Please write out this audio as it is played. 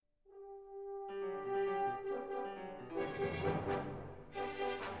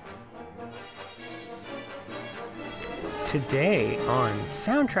Today on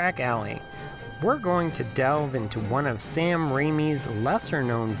Soundtrack Alley, we're going to delve into one of Sam Raimi's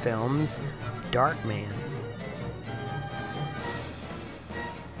lesser-known films, Darkman.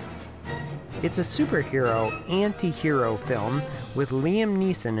 It's a superhero, anti-hero film with Liam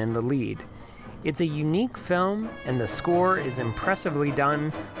Neeson in the lead. It's a unique film, and the score is impressively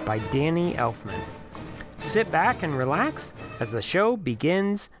done by Danny Elfman. Sit back and relax as the show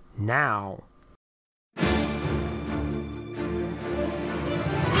begins now.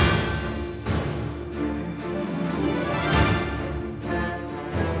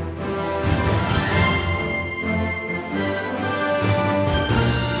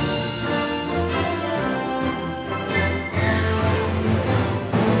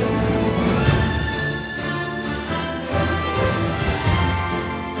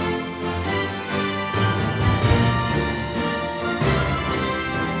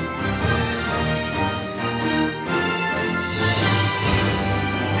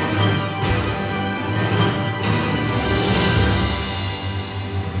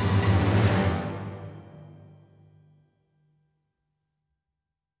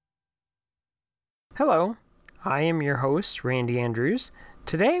 Hello, I am your host, Randy Andrews.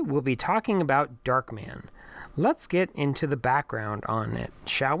 Today we'll be talking about Darkman. Let's get into the background on it,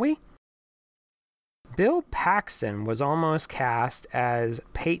 shall we? Bill Paxton was almost cast as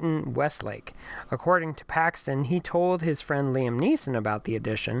Peyton Westlake. According to Paxton, he told his friend Liam Neeson about the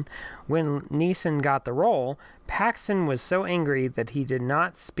audition. When Neeson got the role, Paxton was so angry that he did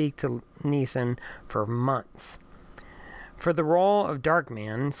not speak to Neeson for months. For the role of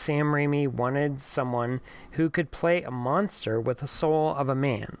Darkman, Sam Raimi wanted someone who could play a monster with the soul of a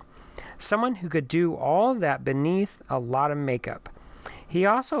man. Someone who could do all that beneath a lot of makeup. He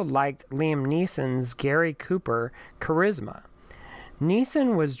also liked Liam Neeson's Gary Cooper charisma.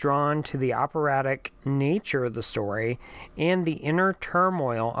 Neeson was drawn to the operatic nature of the story and the inner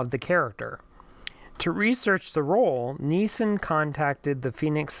turmoil of the character. To research the role, Neeson contacted the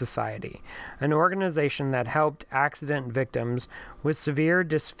Phoenix Society, an organization that helped accident victims with severe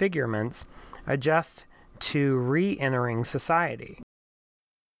disfigurements adjust to re-entering society.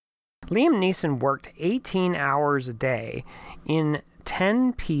 Liam Neeson worked 18 hours a day in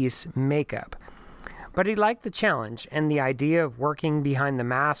 10-piece makeup, but he liked the challenge and the idea of working behind the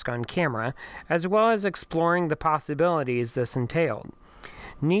mask on camera, as well as exploring the possibilities this entailed.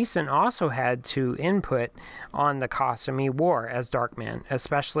 Neeson also had to input on the costume he wore as Darkman,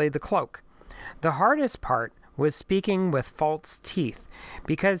 especially the cloak. The hardest part was speaking with false teeth,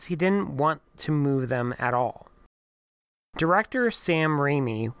 because he didn't want to move them at all. Director Sam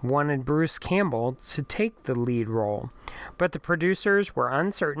Raimi wanted Bruce Campbell to take the lead role, but the producers were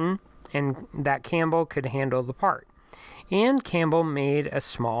uncertain and that Campbell could handle the part, and Campbell made a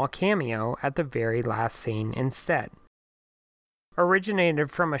small cameo at the very last scene instead.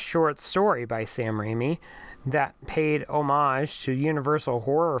 Originated from a short story by Sam Raimi that paid homage to Universal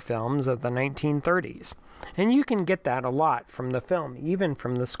horror films of the 1930s. And you can get that a lot from the film, even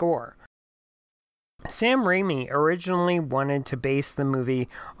from the score. Sam Raimi originally wanted to base the movie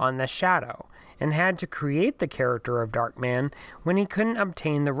on The Shadow and had to create the character of Darkman when he couldn't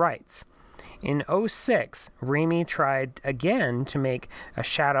obtain the rights. In 2006, Raimi tried again to make a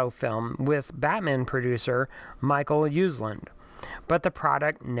Shadow film with Batman producer Michael Uslan, but the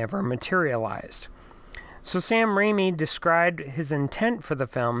product never materialized. So Sam Raimi described his intent for the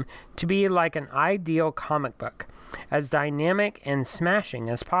film to be like an ideal comic book, as dynamic and smashing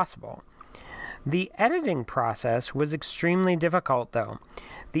as possible. The editing process was extremely difficult, though.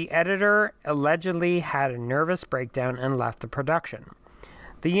 The editor allegedly had a nervous breakdown and left the production.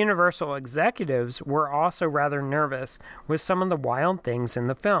 The Universal executives were also rather nervous with some of the wild things in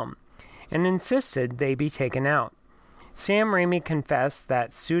the film, and insisted they be taken out. Sam Raimi confessed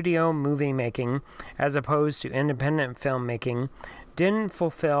that studio movie making, as opposed to independent filmmaking, didn't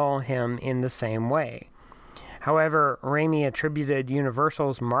fulfill him in the same way. However, Raimi attributed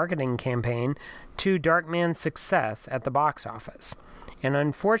Universal's marketing campaign to Darkman's success at the box office, and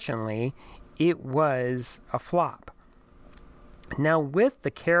unfortunately, it was a flop. Now, with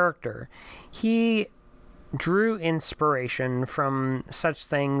the character, he drew inspiration from such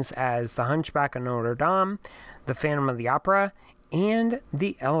things as The Hunchback of Notre Dame, The Phantom of the Opera, and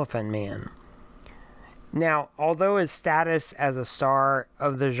The Elephant Man. Now, although his status as a star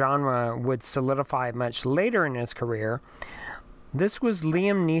of the genre would solidify much later in his career, this was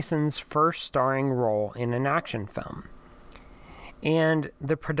Liam Neeson's first starring role in an action film. And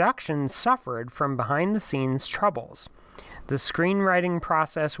the production suffered from behind-the-scenes troubles. The screenwriting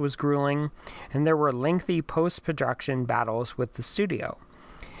process was grueling, and there were lengthy post-production battles with the studio.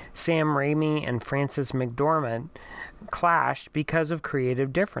 Sam Raimi and Frances McDormand clashed because of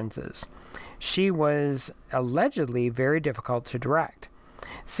creative differences. She was allegedly very difficult to direct.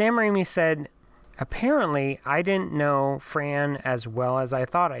 Sam Raimi said, "Apparently, I didn't know Fran as well as I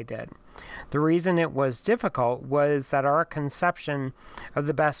thought I did. The reason it was difficult was that our conception of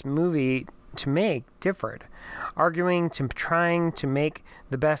the best movie to make differed, arguing to trying to make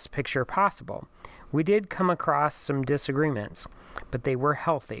the best picture possible. We did come across some disagreements, but they were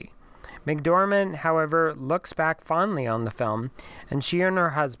healthy." McDormand, however, looks back fondly on the film, and she and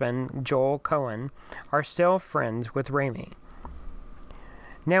her husband, Joel Cohen, are still friends with Raimi.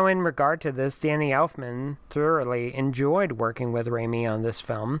 Now, in regard to this, Danny Elfman thoroughly enjoyed working with Raimi on this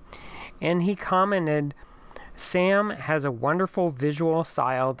film, and he commented, "Sam has a wonderful visual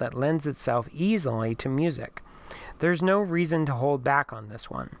style that lends itself easily to music. There's no reason to hold back on this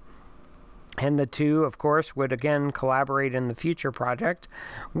one." And the two, of course, would again collaborate in the future project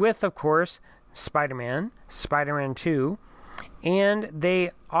with, of course, Spider-Man, Spider-Man 2, and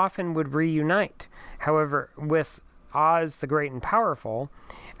they often would reunite. However, with Oz the Great and Powerful,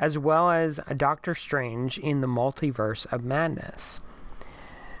 as well as Doctor Strange in the Multiverse of Madness.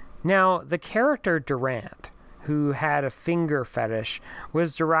 Now, the character Durant, who had a finger fetish,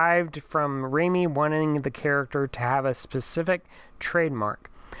 was derived from Raimi wanting the character to have a specific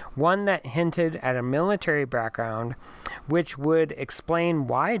trademark, one that hinted at a military background, which would explain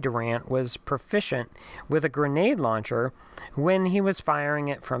why Durant was proficient with a grenade launcher when he was firing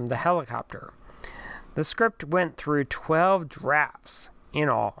it from the helicopter. The script went through 12 drafts in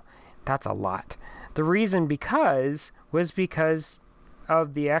all. That's a lot. The reason was because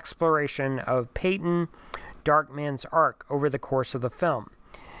of the exploration of Peyton Darkman's arc over the course of the film.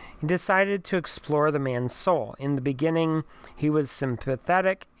 He decided to explore the man's soul. In the beginning, he was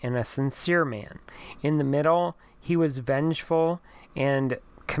sympathetic and a sincere man. In the middle, he was vengeful and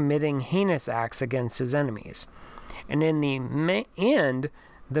committing heinous acts against his enemies. And in the end,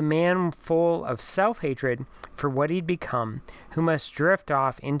 the man full of self-hatred for what he'd become, who must drift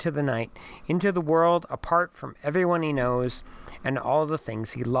off into the night, into the world apart from everyone he knows and all the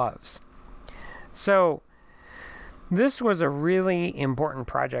things he loves. So, this was a really important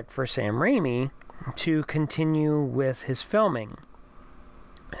project for Sam Raimi to continue with his filming.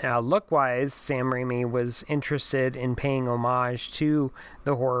 Now, look-wise, Sam Raimi was interested in paying homage to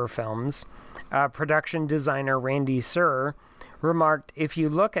the horror films. Production designer Randy Sir remarked, "If you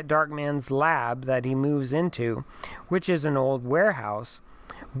look at Darkman's lab that he moves into, which is an old warehouse,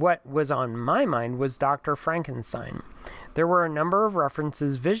 what was on my mind was Dr. Frankenstein. There were a number of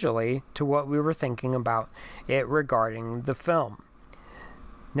references visually to what we were thinking about it regarding the film."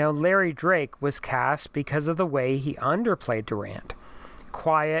 Now, Larry Drake was cast because of the way he underplayed Durant.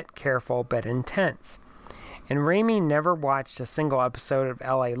 Quiet, careful, but intense. And Raimi never watched a single episode of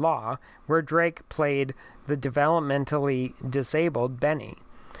L.A. Law where Drake played the developmentally disabled Benny.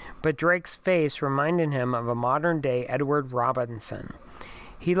 But Drake's face reminded him of a modern-day Edward Robinson.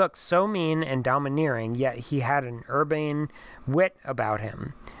 He looked so mean and domineering, yet he had an urbane wit about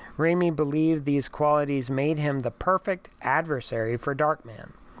him. Raimi believed these qualities made him the perfect adversary for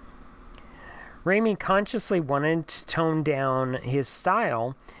Darkman. Raimi consciously wanted to tone down his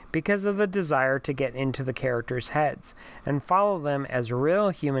style because of the desire to get into the characters' heads and follow them as real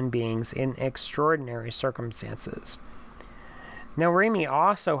human beings in extraordinary circumstances. Now, Raimi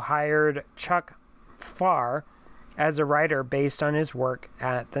also hired Chuck Farr as a writer based on his work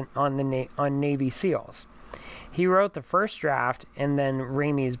on Navy SEALs. He wrote the first draft, and then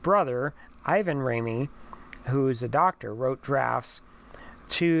Raimi's brother, Ivan Raimi, who's a doctor, wrote drafts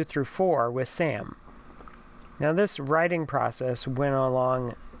 2 through 4 with Sam. Now, this writing process went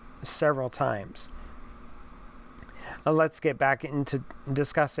along several times. Let's get back into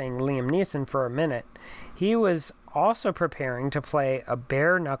discussing Liam Neeson for a minute. He was also preparing to play a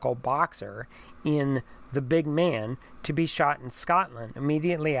bare-knuckle boxer in The Big Man to be shot in Scotland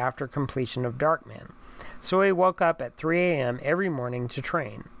immediately after completion of Darkman. So he woke up at 3 a.m. every morning to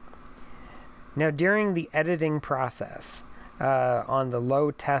train. Now, during the editing process on the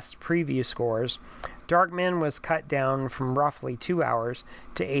low test preview scores, Darkman was cut down from roughly 2 hours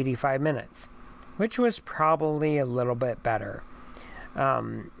to 85 minutes, which was probably a little bit better.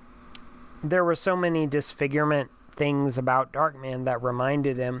 There were so many disfigurement things about Darkman that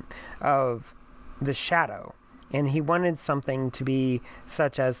reminded him of The Shadow, and he wanted something to be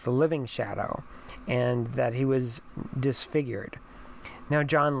such as The Living Shadow, and that he was disfigured. Now,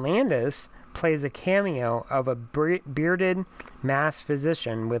 John Landis plays a cameo of a bearded masked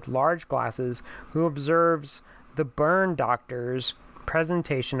physician with large glasses who observes the burn doctor's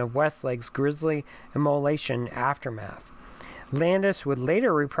presentation of Westlake's grisly immolation aftermath. Landis would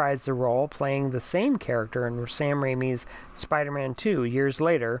later reprise the role, playing the same character in Sam Raimi's Spider-Man 2 years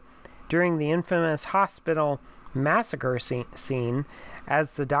later, during the infamous hospital massacre scene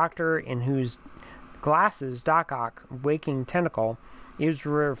as the doctor in whose glasses Doc Ock's waking tentacle is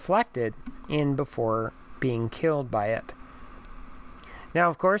reflected in before being killed by it. Now,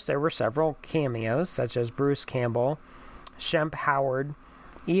 of course, there were several cameos, such as Bruce Campbell, Shemp Howard,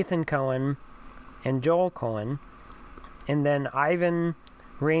 Ethan Coen, and Joel Coen, and then Ivan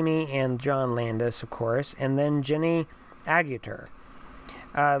Raimi and John Landis, of course, and then Jenny Agutter.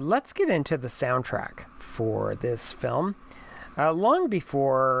 Let's get into the soundtrack for this film. Long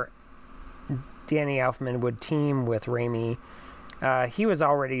before Danny Elfman would team with Raimi, he was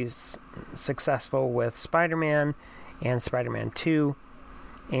already successful with Spider-Man and Spider-Man 2,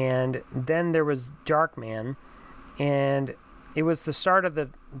 and then there was Darkman, and it was the start of the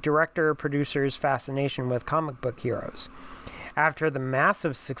director-producer's fascination with comic book heroes. After the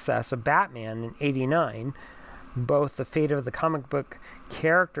massive success of Batman in '89, both the fate of the comic book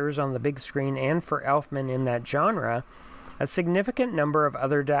characters on the big screen and for Elfman in that genre, a significant number of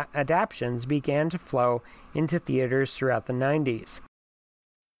other adaptations began to flow into theaters throughout the 90s.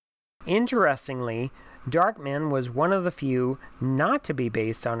 Interestingly, Darkman was one of the few not to be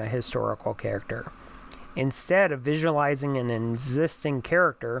based on a historical character. Instead of visualizing an existing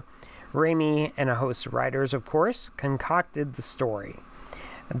character, Raimi and a host of writers, of course, concocted the story.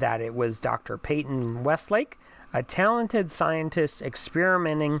 That it was Dr. Peyton Westlake, a talented scientist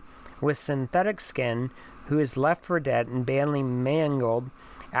experimenting with synthetic skin who is left for dead and badly mangled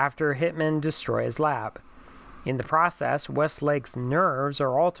after hitmen destroy his lab. In the process, Westlake's nerves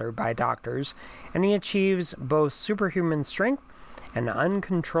are altered by doctors, and he achieves both superhuman strength and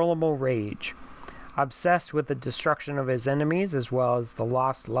uncontrollable rage. Obsessed with the destruction of his enemies as well as the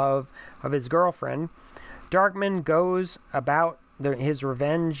lost love of his girlfriend, Darkman goes about his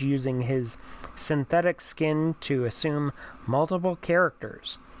revenge using his synthetic skin to assume multiple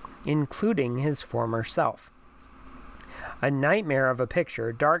characters, including his former self. A nightmare of a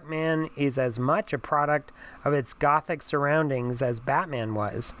picture, Darkman is as much a product of its gothic surroundings as Batman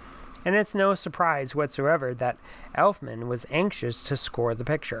was, and it's no surprise whatsoever that Elfman was anxious to score the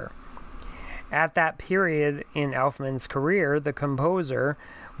picture. At that period in Elfman's career, the composer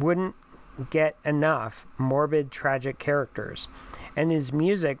wouldn't get enough morbid, tragic characters, and his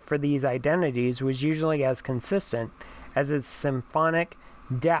music for these identities was usually as consistent as its symphonic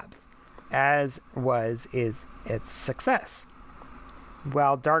depth as was its success.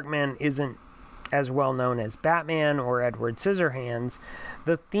 While Darkman isn't as well known as Batman or Edward Scissorhands,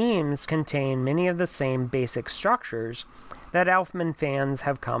 the themes contain many of the same basic structures that Elfman fans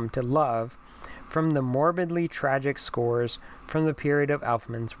have come to love from the morbidly tragic scores from the period of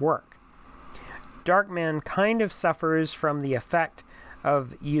Elfman's work. Darkman kind of suffers from the effect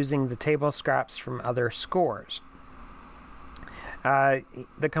of using the table scraps from other scores.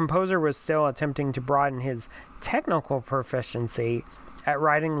 The composer was still attempting to broaden his technical proficiency at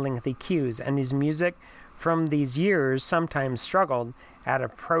writing lengthy cues, and his music from these years sometimes struggled at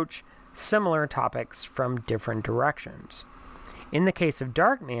approach similar topics from different directions. In the case of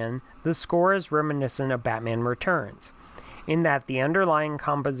Darkman, the score is reminiscent of Batman Returns, in that the underlying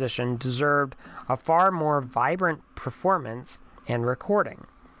composition deserved a far more vibrant performance and recording.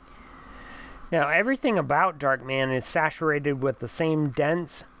 Now, everything about Darkman is saturated with the same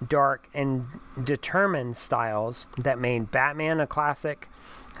dense, dark, and determined styles that made Batman a classic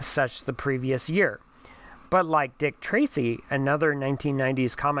such the previous year. But like Dick Tracy, another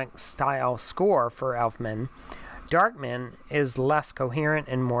 1990s comic-style score for Elfman, Darkman is less coherent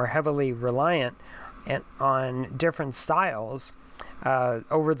and more heavily reliant on different styles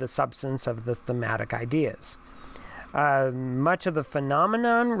over the substance of the thematic ideas. Much of the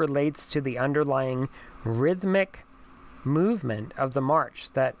phenomenon relates to the underlying rhythmic movement of the march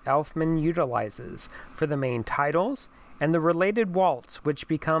that Elfman utilizes for the main titles and the related waltz, which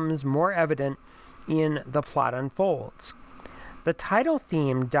becomes more evident in The Plot Unfolds. The title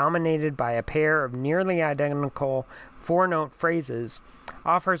theme, dominated by a pair of nearly identical four-note phrases,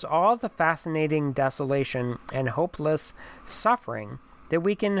 offers all the fascinating desolation and hopeless suffering that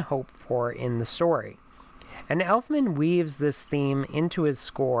we can hope for in the story. And Elfman weaves this theme into his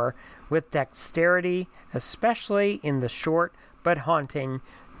score with dexterity, especially in the short but haunting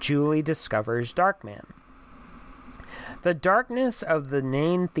Julie Discovers Darkman. The darkness of the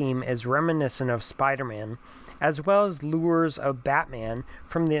main theme is reminiscent of Spider-Man, as well as lures of Batman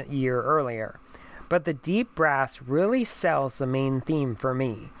from the year earlier. But the deep brass really sells the main theme for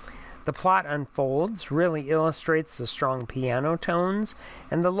me. The plot unfolds, really illustrates the strong piano tones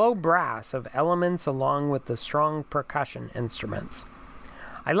and the low brass of elements along with the strong percussion instruments.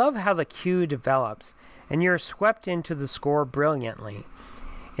 I love how the cue develops, and you're swept into the score brilliantly.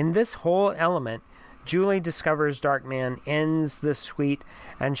 In this whole element, Julie discovers Darkman ends the suite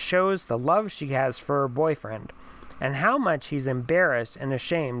and shows the love she has for her boyfriend, and how much he's embarrassed and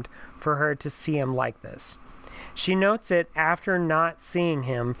ashamed for her to see him like this. She notes it after not seeing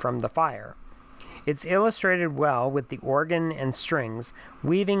him from the fire. It's illustrated well with the organ and strings,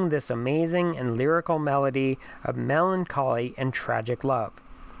 weaving this amazing and lyrical melody of melancholy and tragic love.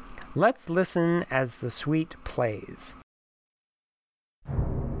 Let's listen as the suite plays.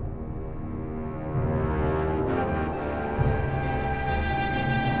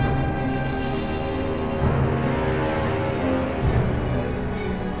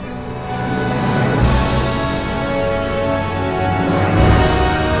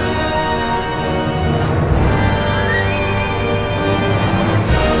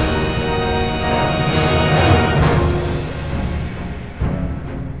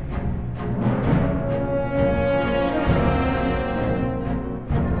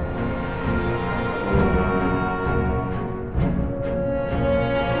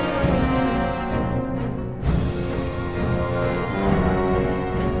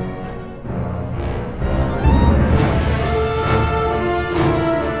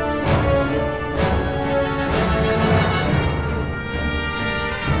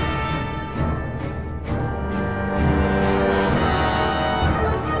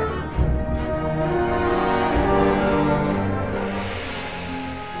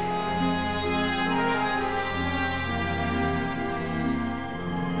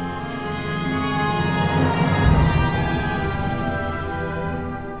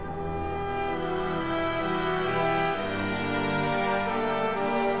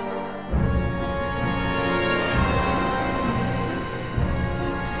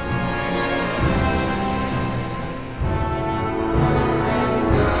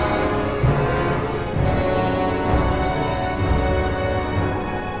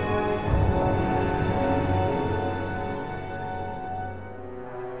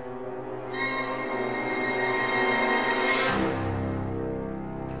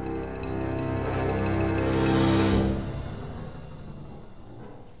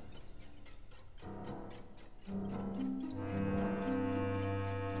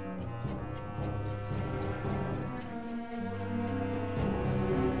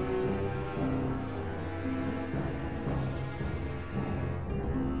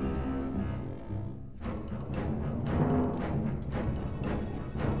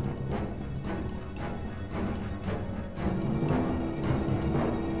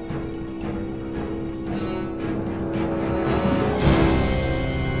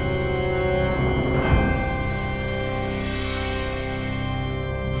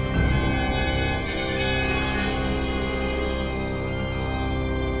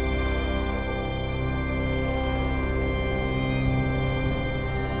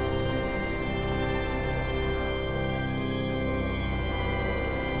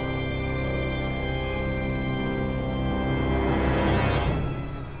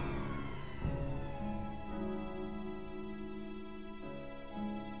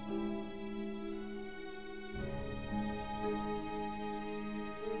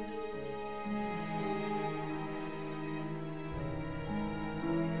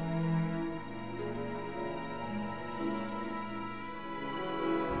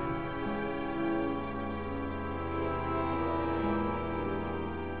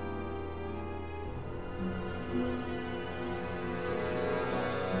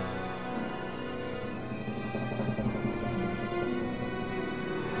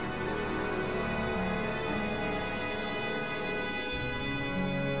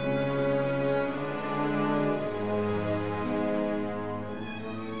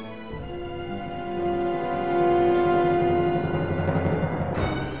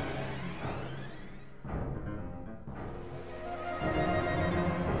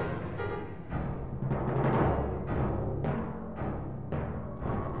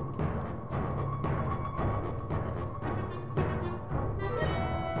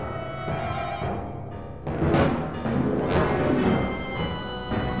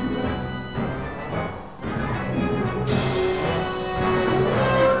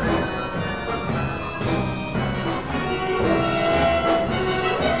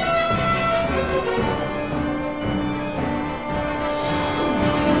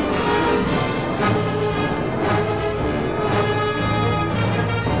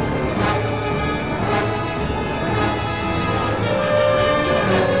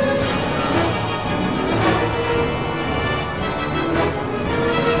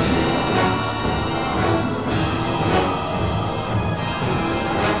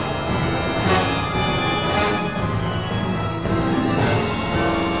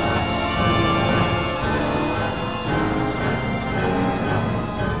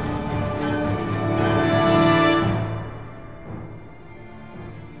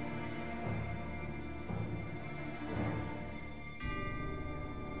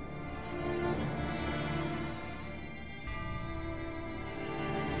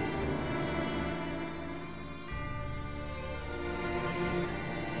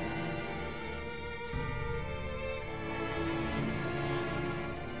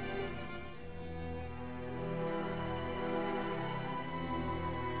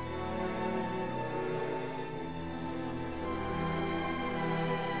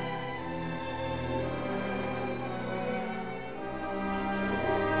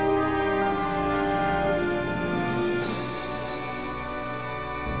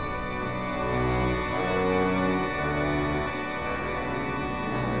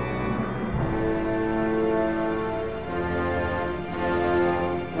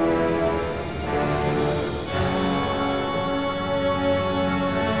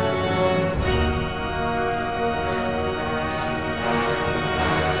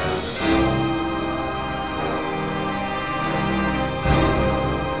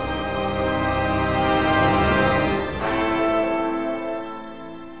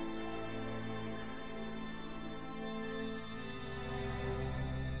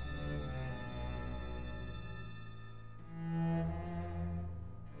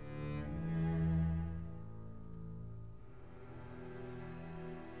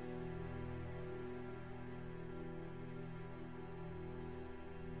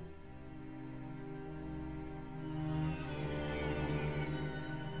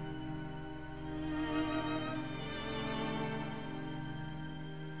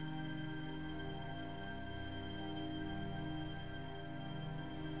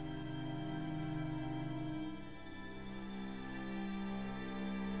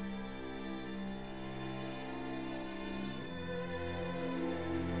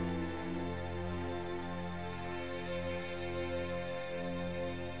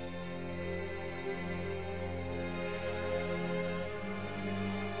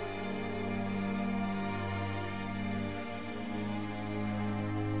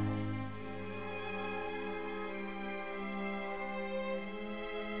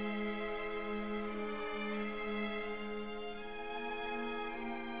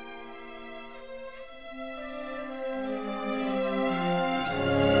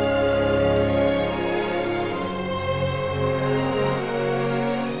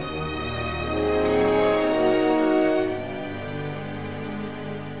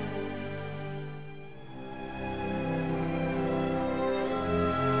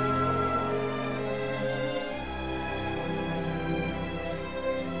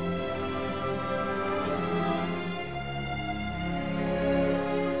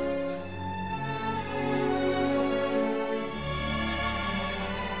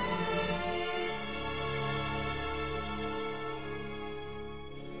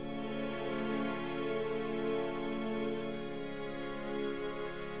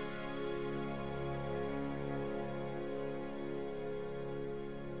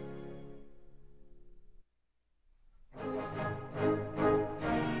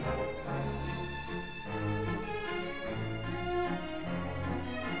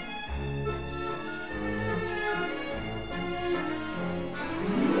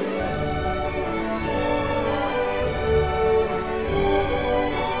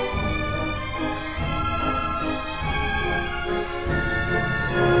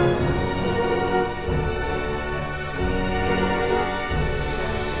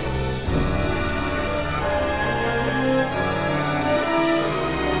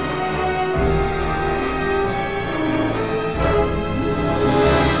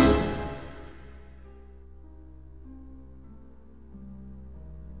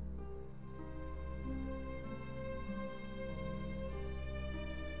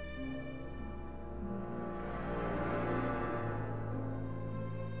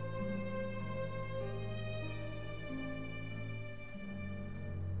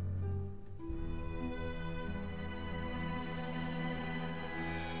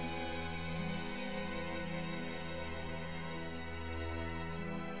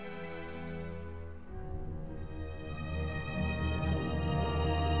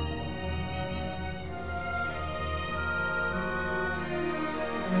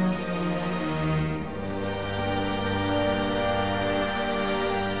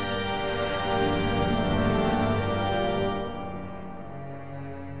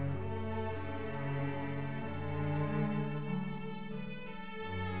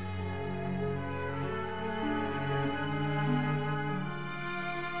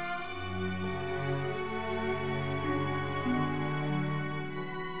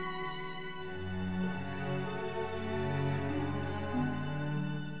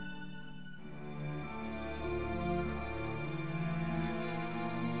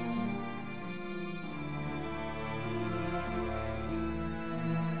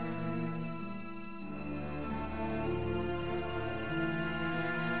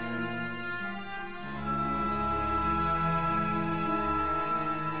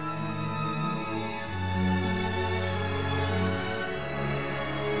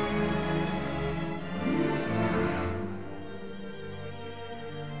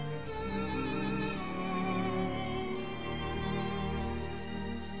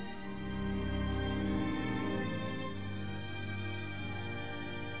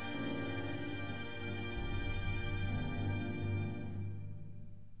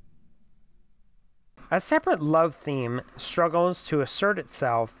 A separate love theme struggles to assert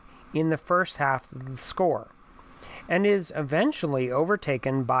itself in the first half of the score, and is eventually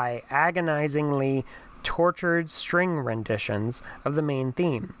overtaken by agonizingly tortured string renditions of the main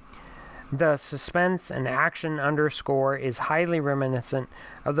theme. The suspense and action underscore is highly reminiscent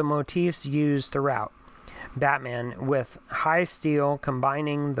of the motifs used throughout Batman, with high steel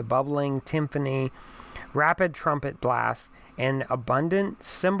combining the bubbling timpani, rapid trumpet blasts, and abundant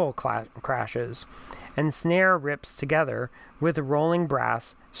cymbal crashes, and snare rips together with rolling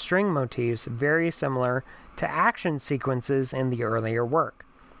brass string motifs very similar to action sequences in the earlier work.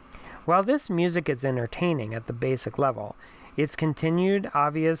 While this music is entertaining at the basic level, its continued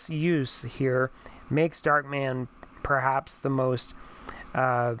obvious use here makes Darkman perhaps the most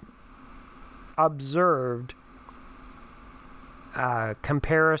observed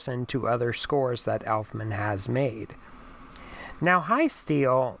comparison to other scores that Elfman has made. Now, high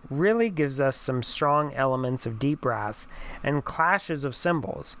steel really gives us some strong elements of deep brass and clashes of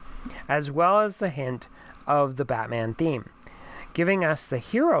cymbals, as well as the hint of the Batman theme, giving us the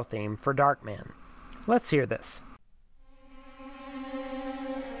hero theme for Darkman. Let's hear this.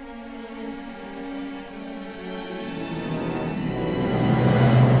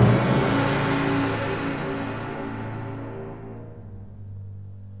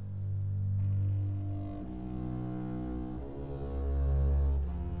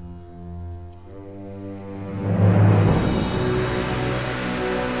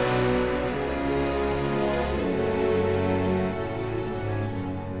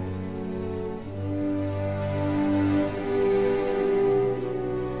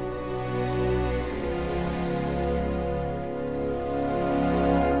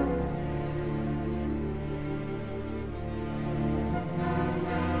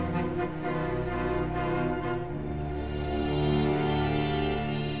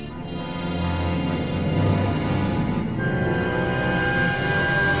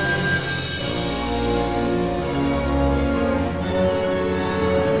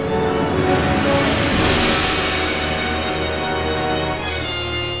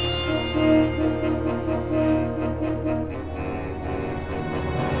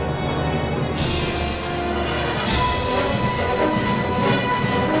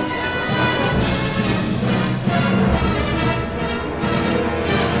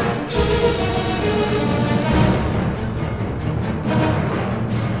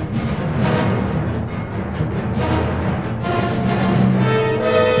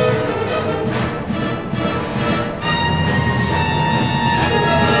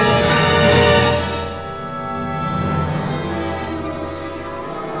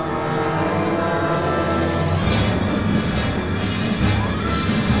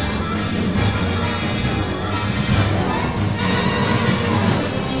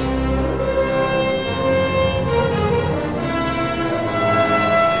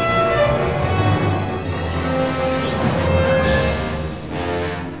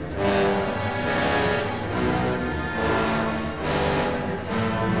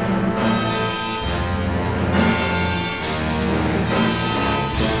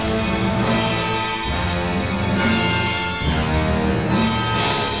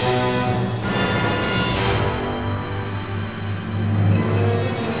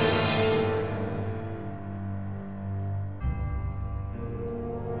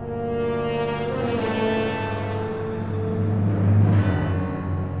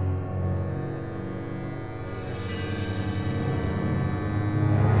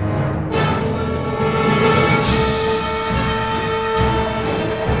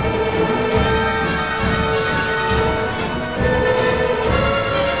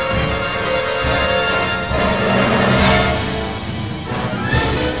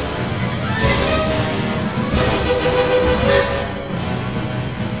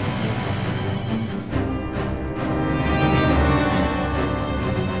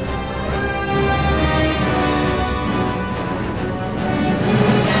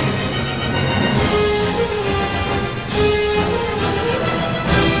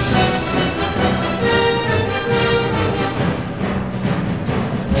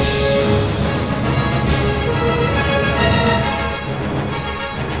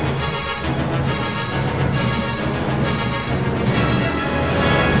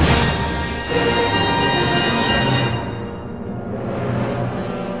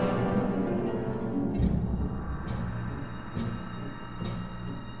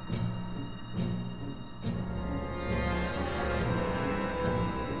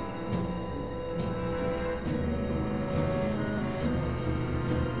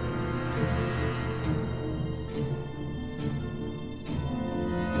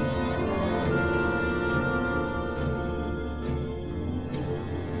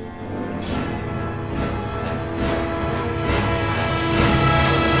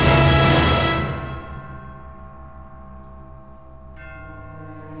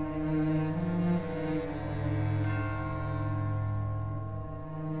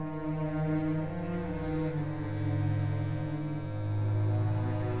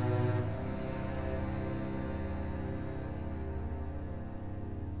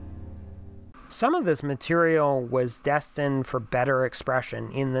 Some of this material was destined for better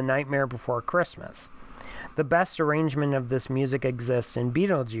expression in The Nightmare Before Christmas. The best arrangement of this music exists in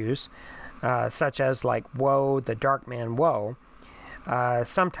Beetlejuice, such as like Whoa, the Darkman Whoa,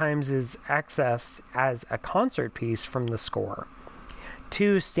 sometimes is accessed as a concert piece from the score.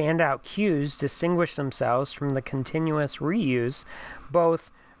 Two standout cues distinguish themselves from the continuous reuse,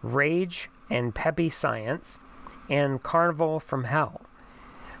 both Rage and Peppy Science and Carnival from Hell,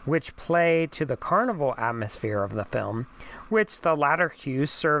 which play to the carnival atmosphere of the film, which the latter cue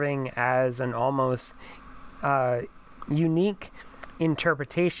serving as an almost unique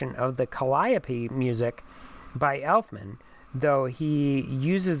interpretation of the Calliope music by Elfman, though he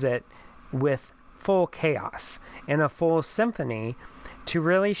uses it with full chaos and a full symphony to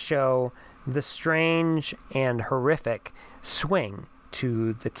really show the strange and horrific swing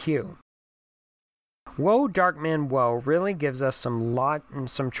to the cue. Whoa, Darkman Whoa really gives us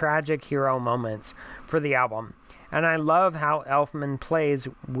some tragic hero moments for the album, and I love how Elfman plays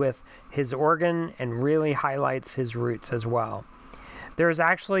with his organ and really highlights his roots as well. There is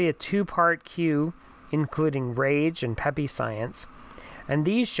actually a two-part cue including Rage and Peppy Science, and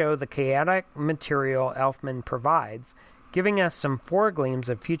these show the chaotic material Elfman provides, giving us some foregleams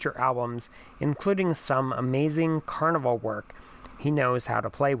of future albums, including some amazing carnival work he knows how to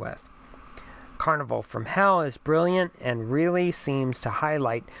play with. Carnival from Hell is brilliant and really seems to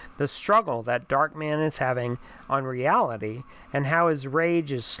highlight the struggle that Darkman is having on reality and how his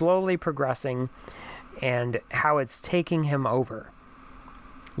rage is slowly progressing and how it's taking him over.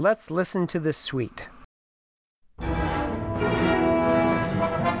 Let's listen to this suite.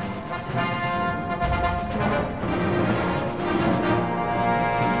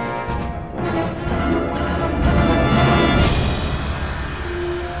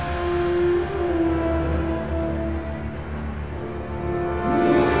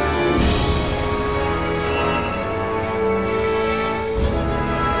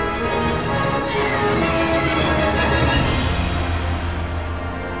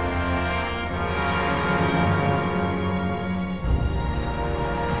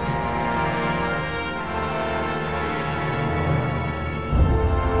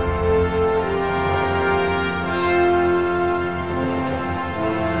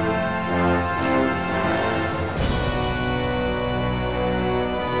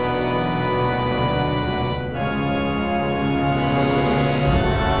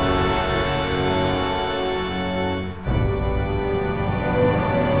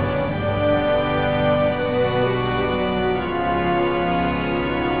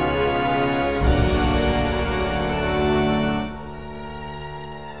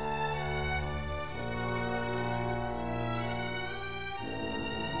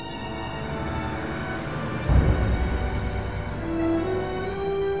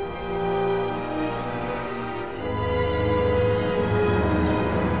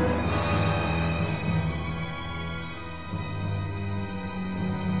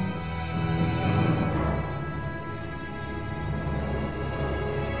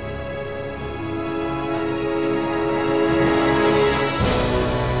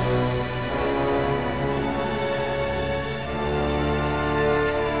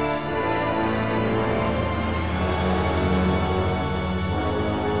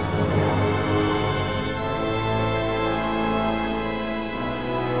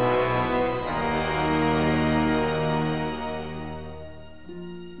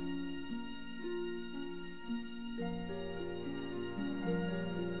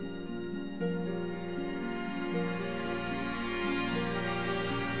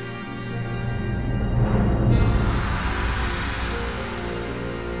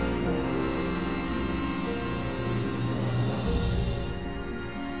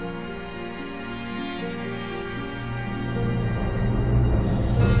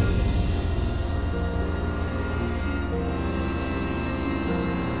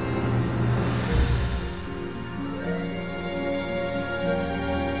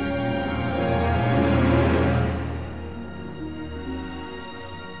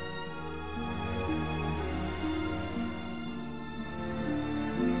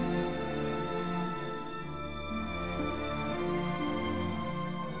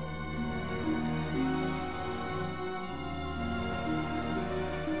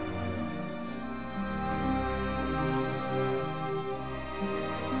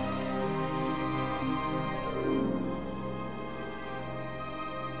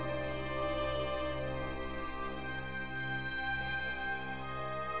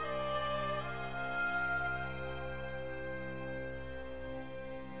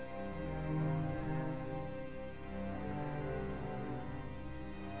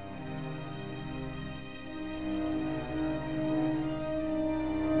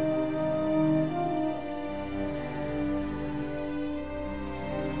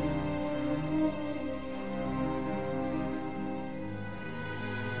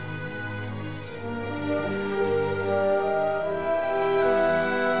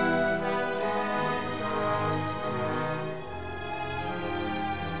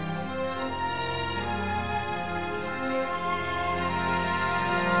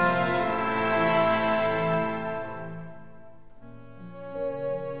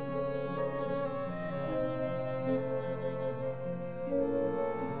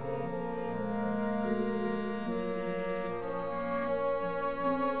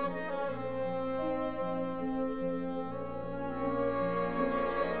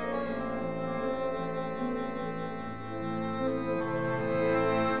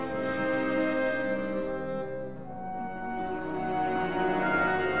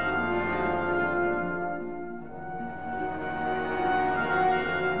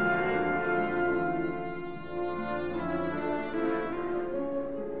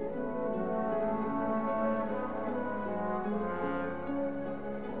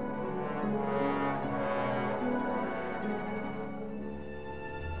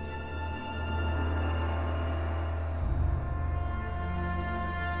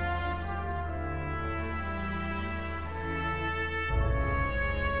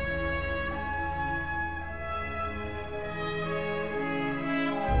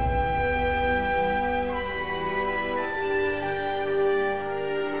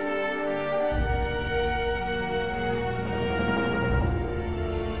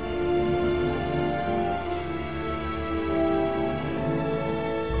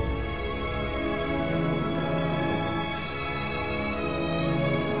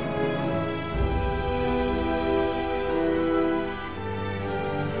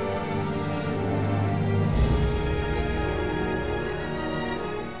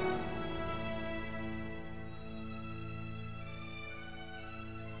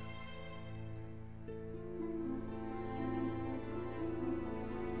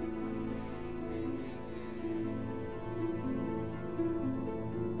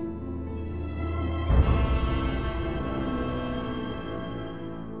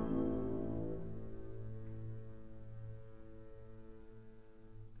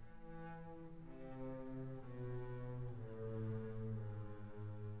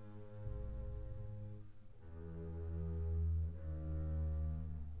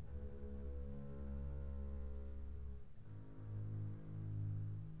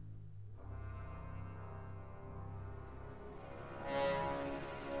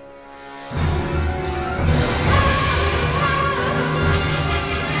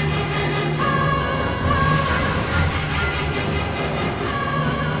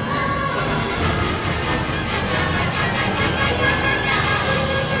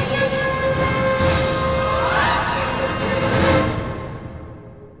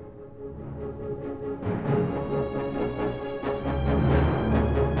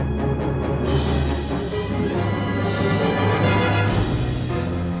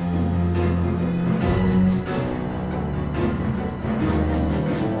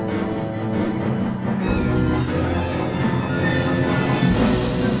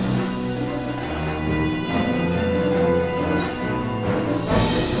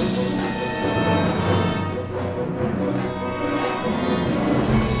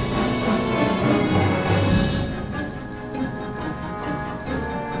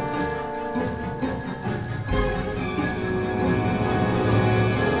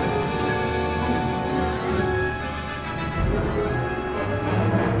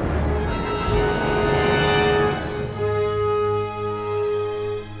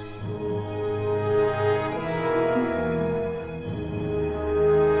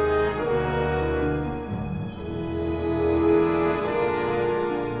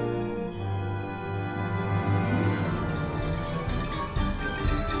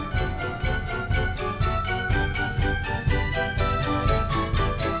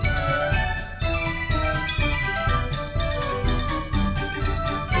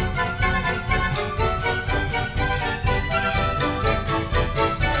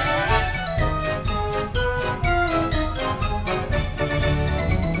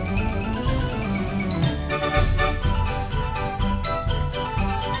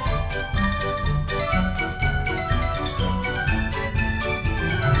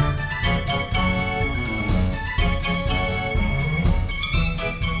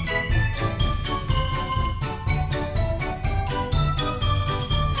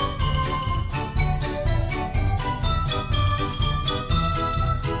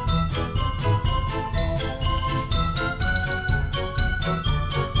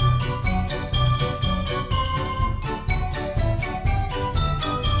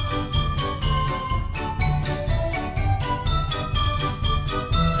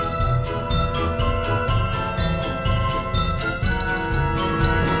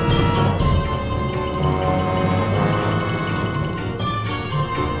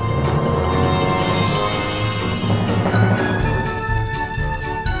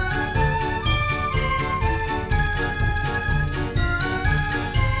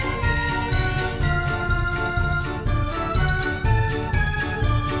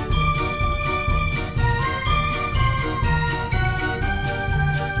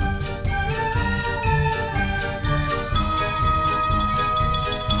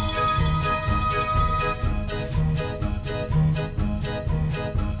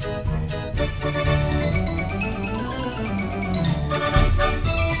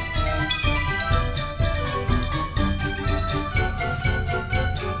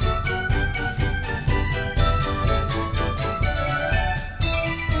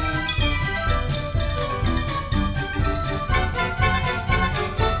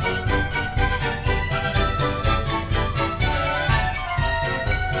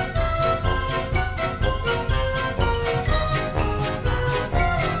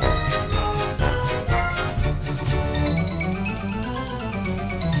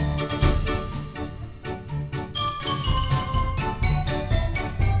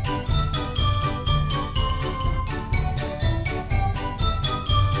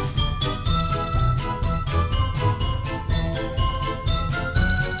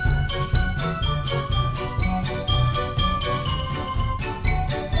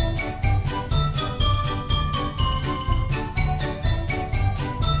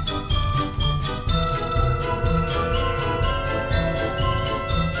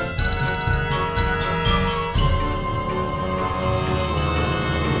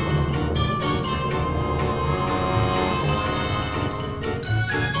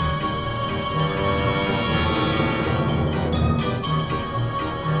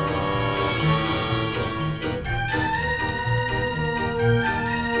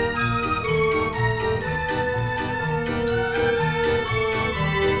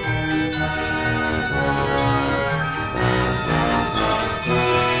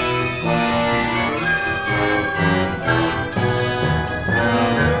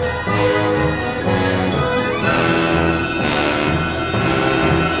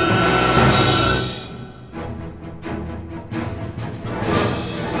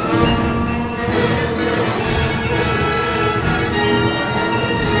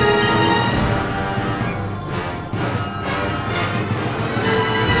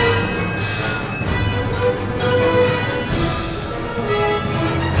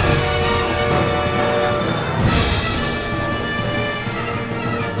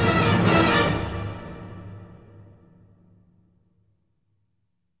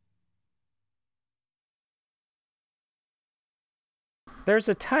 There's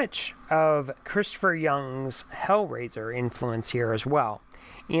a touch of Christopher Young's Hellraiser influence here as well.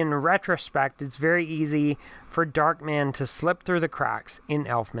 In retrospect, it's very easy for Darkman to slip through the cracks in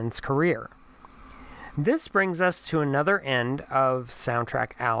Elfman's career. This brings us to another end of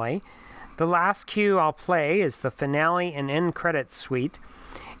Soundtrack Alley. The last cue I'll play is the finale and end credits suite.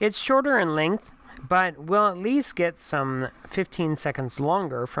 It's shorter in length, but will at least get some 15 seconds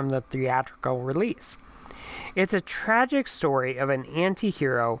longer from the theatrical release. It's a tragic story of an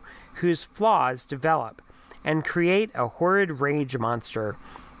anti-hero whose flaws develop and create a horrid rage monster,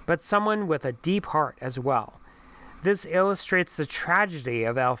 but someone with a deep heart as well. This illustrates the tragedy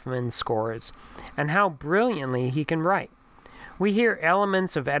of Elfman's scores and how brilliantly he can write. We hear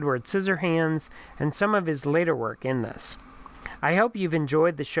elements of Edward Scissorhands and some of his later work in this. I hope you've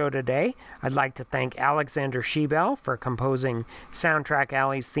enjoyed the show today. I'd like to thank Alexander Shebel for composing Soundtrack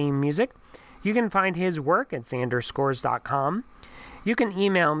Alley's theme music. You can find his work at xanderscores.com. You can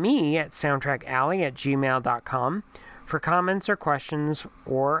email me at soundtrackalley@gmail.com for comments or questions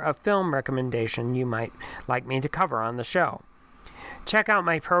or a film recommendation you might like me to cover on the show. Check out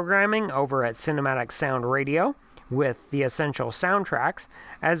my programming over at Cinematic Sound Radio with the essential soundtracks,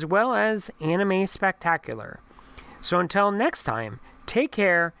 as well as Anime Spectacular. So until next time, take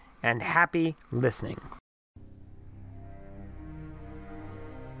care and happy listening.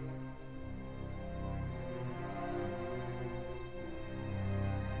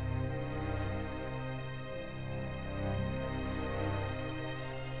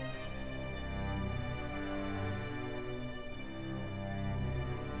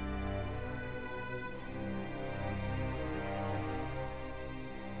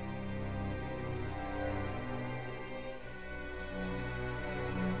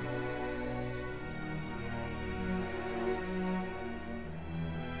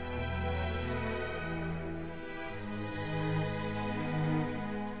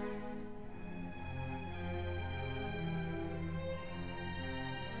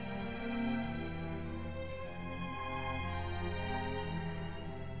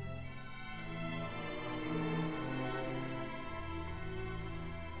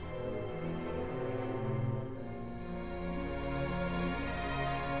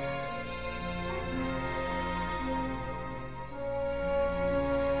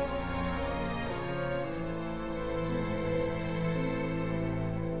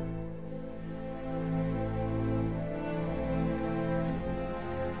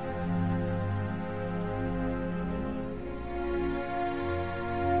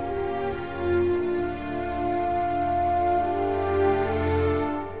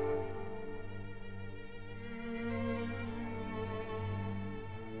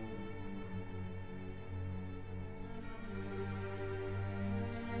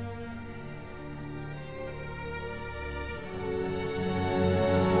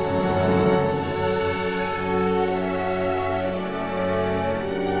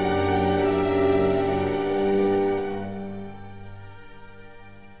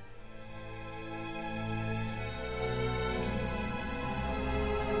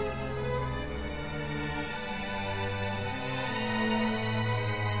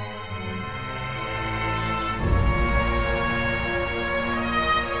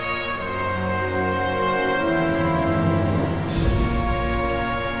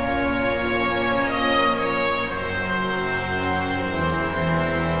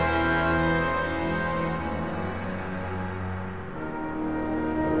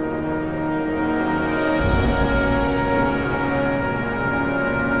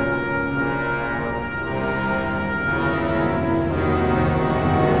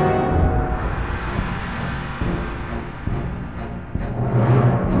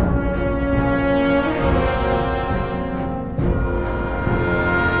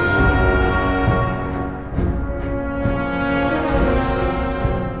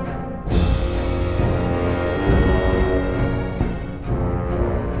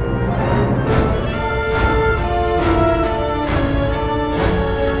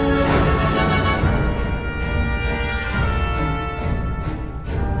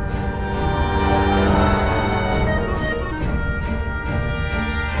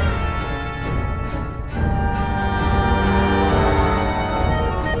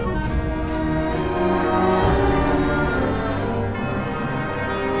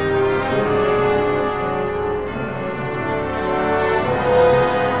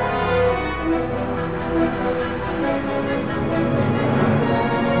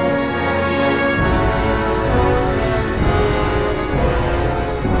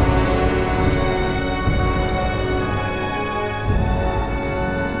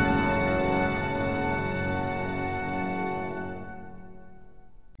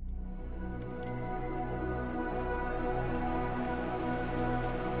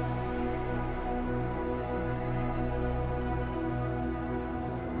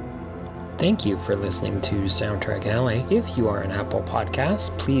 Thank you for listening to Soundtrack Alley. If you are an Apple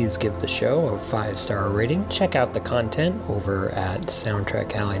Podcast, please give the show a 5-star rating. Check out the content over at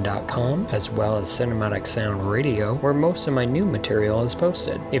soundtrackalley.com, as well as Cinematic Sound Radio, where most of my new material is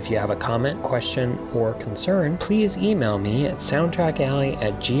posted. If you have a comment, question, or concern, please email me at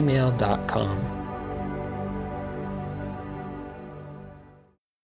soundtrackalley@gmail.com.